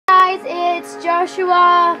it's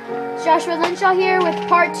Joshua Lenshaw here with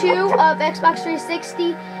part 2 of Xbox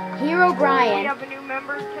 360 Herobrine. We have a new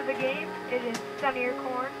member to the game. It is Sunnier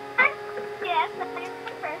Corn. Yes, Sunnier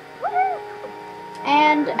Corn. Woohoo!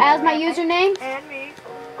 And as my username. And me,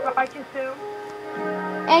 Righteous Zoom.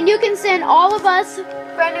 And you can send all of us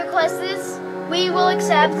friend requests. We will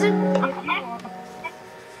accept. If you want.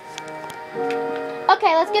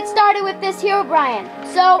 Okay, let's get started with this Herobrine.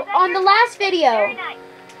 So on the last video, Very nice.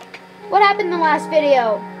 what happened in the last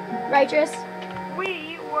video, Righteous?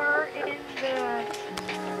 We were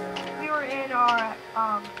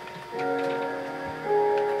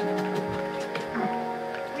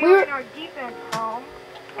in our defense home,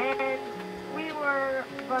 and we were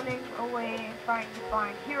running away and trying to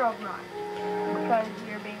find Herobrine because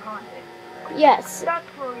we were being haunted. Yes. That's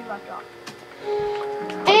where we left off.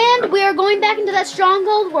 And we are going back into that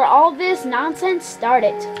stronghold where all this nonsense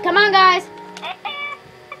started. Come on, guys.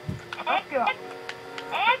 Let's go.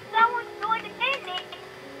 And someone's going to get me.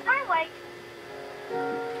 I'm like,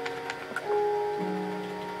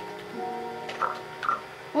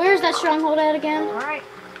 Where's that stronghold at again? All right.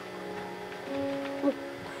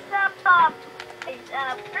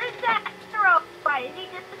 where's that hero? Why, is he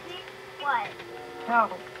just a thief? What? No.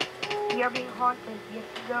 We are being haunted. You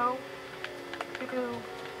have to go to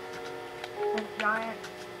the giant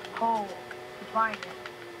hole to find it.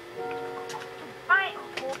 Right.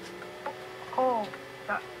 Hole.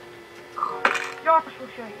 Josh will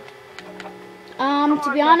show you.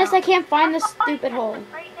 To be honest, I can't find this stupid hole.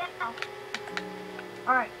 Right now.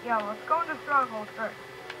 Alright, yeah, let's go into Stronghold first.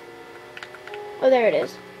 Oh, there it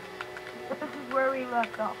is. This is where we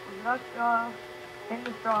left off. We left off in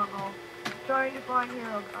the Stronghold, trying to find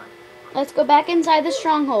Herobrine. Let's go back inside the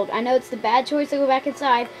stronghold. I know it's the bad choice to go back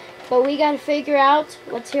inside, but we gotta figure out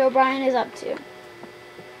what Herobrine is up to.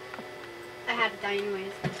 I had to die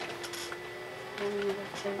anyways.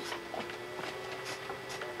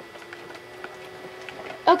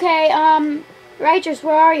 Okay, Righteous,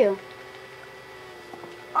 where are you?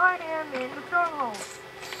 I am in the Stronghold.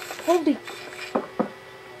 Holy.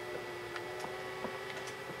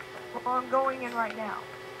 Well, I'm going in right now.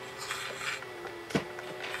 Alright,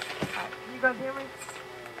 can you guys hear me?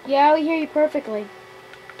 Yeah, we hear you perfectly.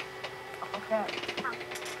 Okay.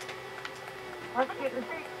 Let's get this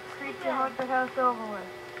creature hunter house over with.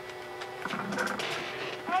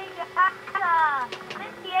 Hey, this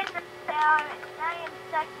the entrance. I am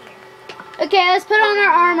stuck here. Okay, let's put on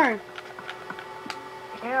our armor.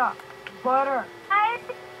 Yeah, butter.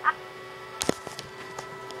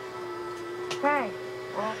 Okay,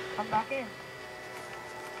 well, I'm back in.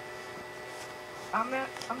 I'm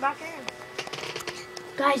back in.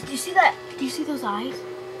 Guys, do you see that? Do you see those eyes?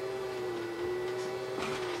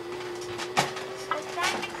 I'm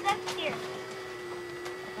standing stuck here.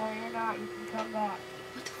 No, you're not. You can come back.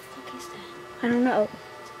 What the fuck is that? I don't know.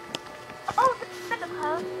 Oh, this is the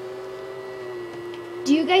post.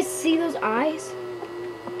 Do you guys see those eyes?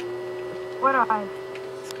 What eyes?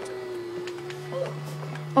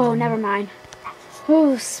 Oh, never mind.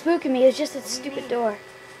 Oh, spooking me. It's just a stupid door.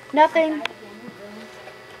 Nothing.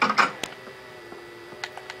 I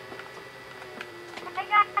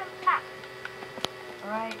got him back.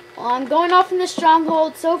 Alright. Well, I'm going off in the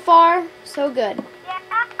stronghold. So far, so good. Yeah.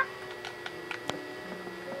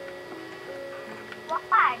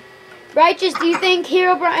 Why? Righteous, do you think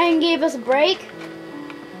Herobrine gave us a break?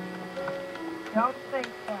 Don't think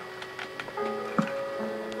so.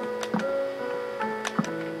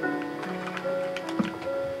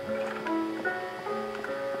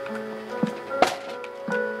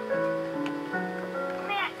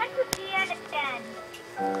 Man, that's the end again.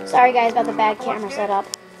 Sorry, guys, about the bad camera setup.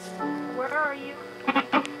 Where are you?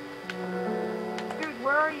 Dude,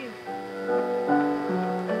 where are you?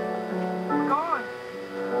 You're gone.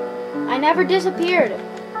 I never disappeared.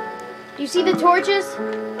 Do you see the torches?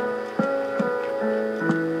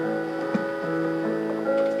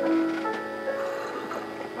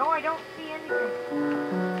 No, I don't see anything.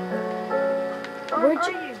 Where Where'd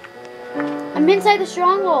are you- you? I'm inside the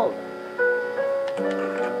stronghold.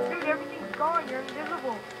 Dude, everything's gone. You're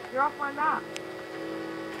invisible. You're off my map.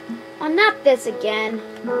 Oh, not this again.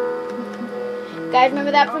 Guys,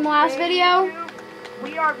 remember that from the last video?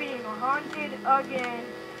 We are being haunted again.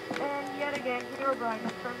 And yet again, Herobrine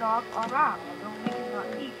has turned off our map. So we cannot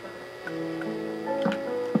see each other.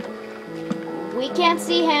 We can't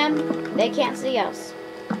see him. They can't see us.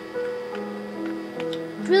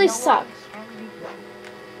 It really No sucks. one can be seen.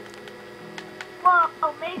 Well,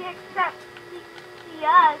 maybe except see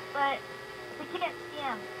us, but we can't see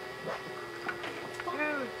him.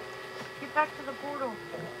 Dude, get back to the portal.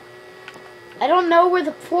 I don't know where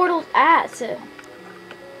the portal's at.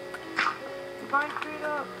 Mine straight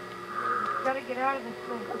up. Gotta get out of this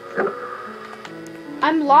place.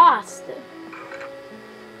 I'm lost.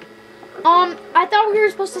 I thought we were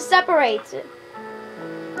supposed to separate. No,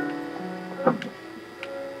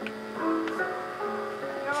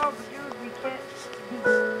 but dude, we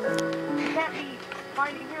can't be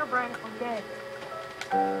finding herobrine if we're dead.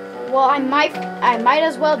 Well, I might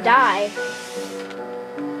as well die.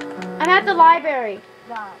 I'm at the library.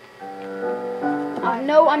 Die.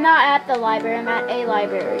 No, I'm not at the library. I'm at a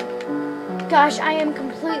library. Gosh, I am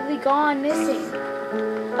completely gone, missing.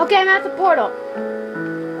 Okay, I'm at the portal.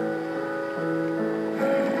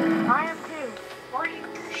 I am too. Or you.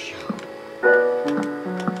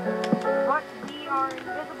 But we are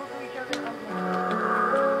invisible to each other again.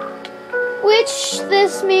 Which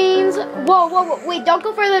this means... Whoa, whoa, whoa. Wait, don't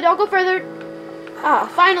go further, don't go further. Ah,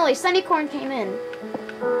 finally, Sunnycorn came in.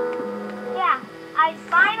 Yeah, I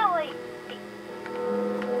finally.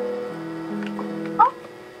 Oh,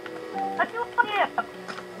 what do you want to do?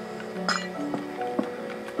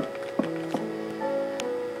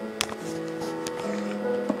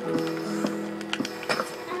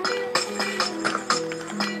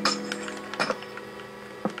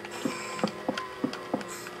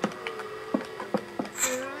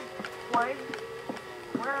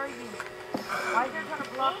 Where are you? Why is there kind of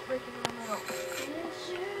block breaking in the middle?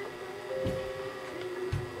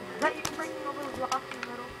 Is that you breaking all those blocks in the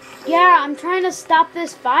middle? Yeah, I'm trying to stop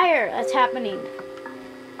this fire that's happening.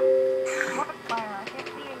 What fire? I can't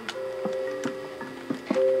see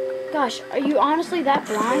any. Gosh, are you honestly that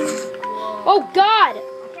blind? Oh, God! I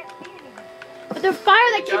can't see anything. But the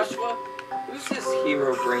fire that keeps... Joshua, who's this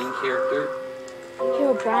herobrine character?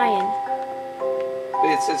 Herobrine.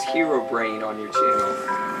 It says herobrine on your channel.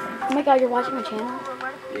 Oh my God, you're watching my channel?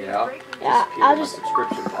 Yeah. Yeah, Disappeared I'll in my just...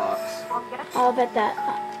 subscription box. I'll bet that.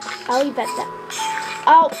 I'll bet that.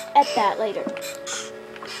 I'll bet that later.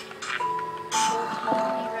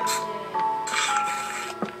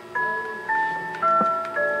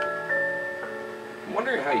 I'm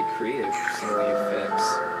wondering how you created some of the effects.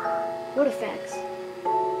 What effects?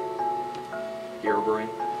 Herobrine.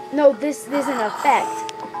 No, this is an effect.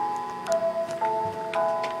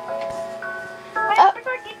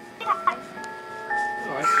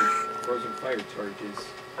 Oh, I see. Frozen fire charges.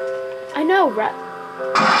 I know, right?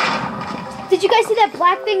 Did you guys see that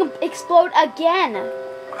black thing explode again? Yeah,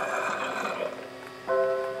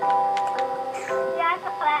 I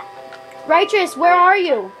saw that. Righteous, where are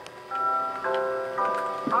you?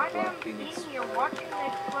 I am in here watching the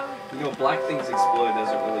explosion. You know, black things explode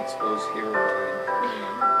doesn't really expose herobrine.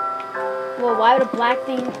 Well, why would a black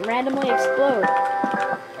thing randomly explode?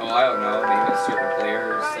 Oh, I don't know. Maybe a certain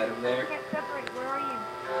player set him there. I can't separate. Where are you?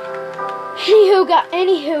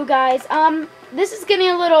 Anywho, guys, this is getting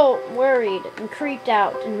a little worried and creeped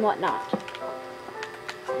out and whatnot.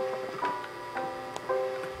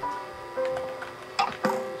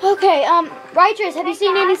 Okay, Righteous, have you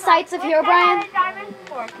seen any sights of Herobrine? Diamond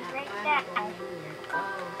fork is right there.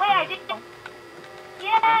 Wait, I didn't.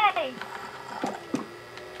 Yay!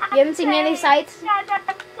 You haven't seen any sights? Yeah,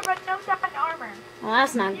 but no diamond armor. Well,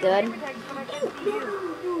 that's not good. Where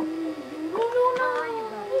are you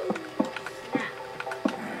guys?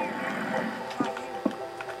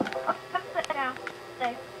 Come sit down.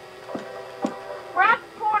 Stay. We're at the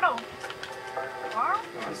portal. Are?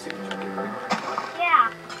 Oh, I see what you're doing.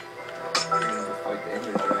 Yeah. You're gonna go fight the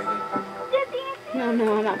Ender Dragon. No,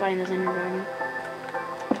 I'm not buying this Ender Dragon.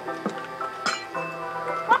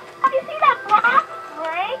 What? Have you seen that block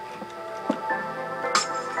break?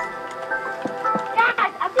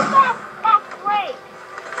 Guys, I think that block break.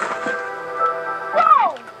 Whoa!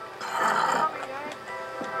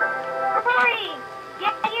 Hurry!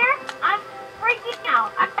 Get here? I'm freaking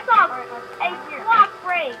out. I saw a block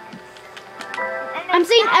break. And then I'm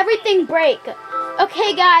seeing everything break.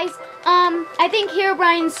 Okay, guys, I think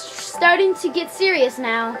Herobrine's starting to get serious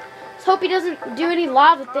now. Let's hope he doesn't do any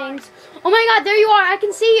lava things. Oh my God, there you are. I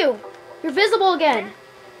can see you. You're visible again.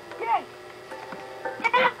 Good.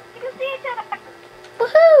 Yeah, you can see each other.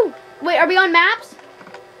 Woohoo! Wait, are we on maps?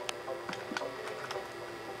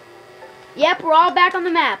 Yep, we're all back on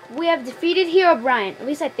the map. We have defeated Herobrine. At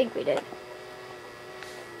least I think we did.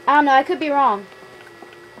 I don't know, I could be wrong.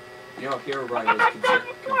 You know, Herobrine was confirmed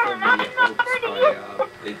to be a hoax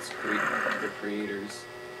by its the creators.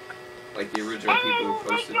 Like the original people who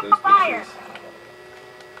posted those pictures.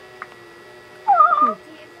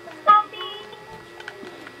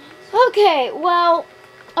 Okay, well,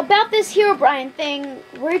 about this Herobrine thing,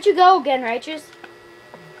 where'd you go again, Righteous?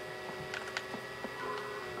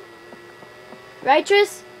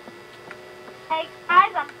 Righteous?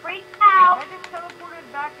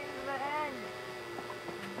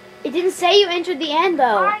 It didn't say you entered the end,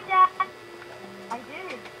 though. Hi, Dad. I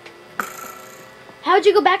did. How'd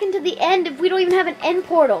you go back into the end if we don't even have an end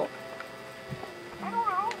portal? I don't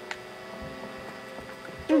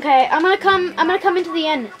know. Okay, I'm gonna come into the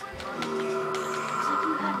end.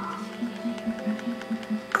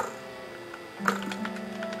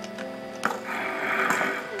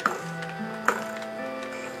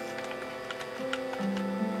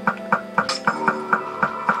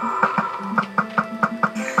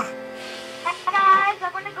 Hey, guys,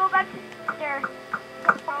 I'm gonna go back to there.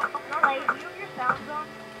 Like, you have your sounds on?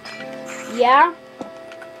 Yeah?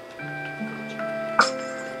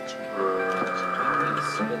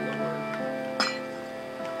 Set it lower.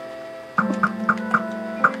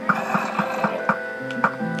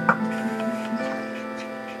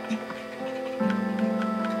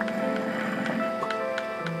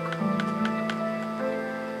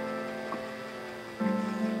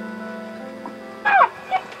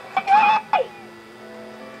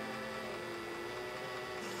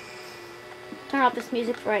 Turn off this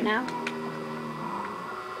music for right now.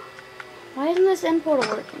 Why isn't this end portal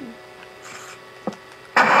working?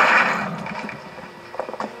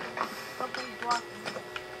 Something's blocking.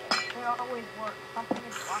 They always work. Something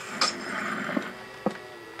is blocking.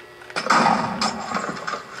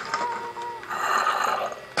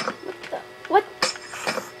 What?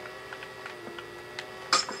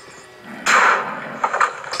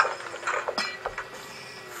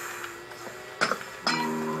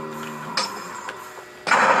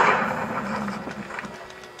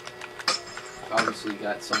 Obviously, you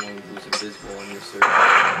got someone who's invisible on your server.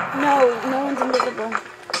 No one's invisible.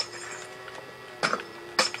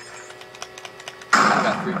 You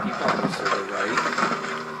got 3 people on your server, right?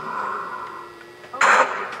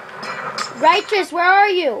 Righteous, where are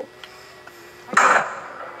you?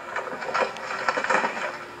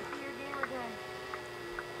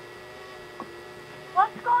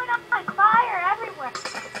 What's going on? Fire everywhere.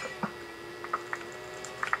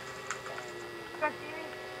 I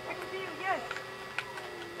can see you, yes.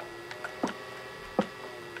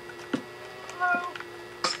 Hello.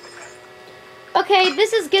 Okay,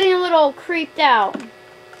 this is getting a little creeped out.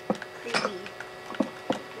 Creepy. Not creepy.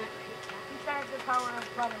 Besides the power of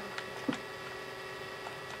buttons.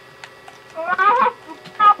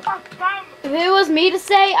 If it was me to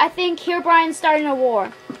say, I think Herobrine's starting a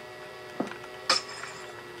war.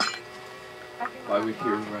 Why would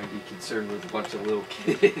Herobrine be concerned with a bunch of little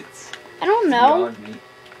kids? I don't know. Beyond me.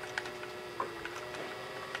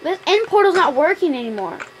 This end portal's not working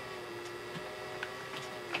anymore.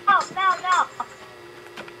 No.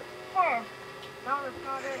 Here. No, that's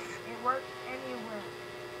not it. It works anywhere.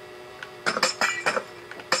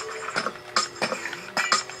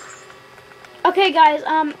 Okay, guys,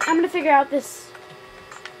 I'm gonna figure out this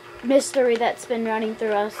mystery that's been running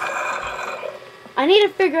through us. I need to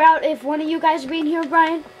figure out if one of you guys are being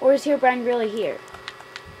Herobrine, or is Herobrine really here?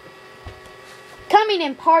 Coming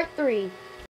in part 3.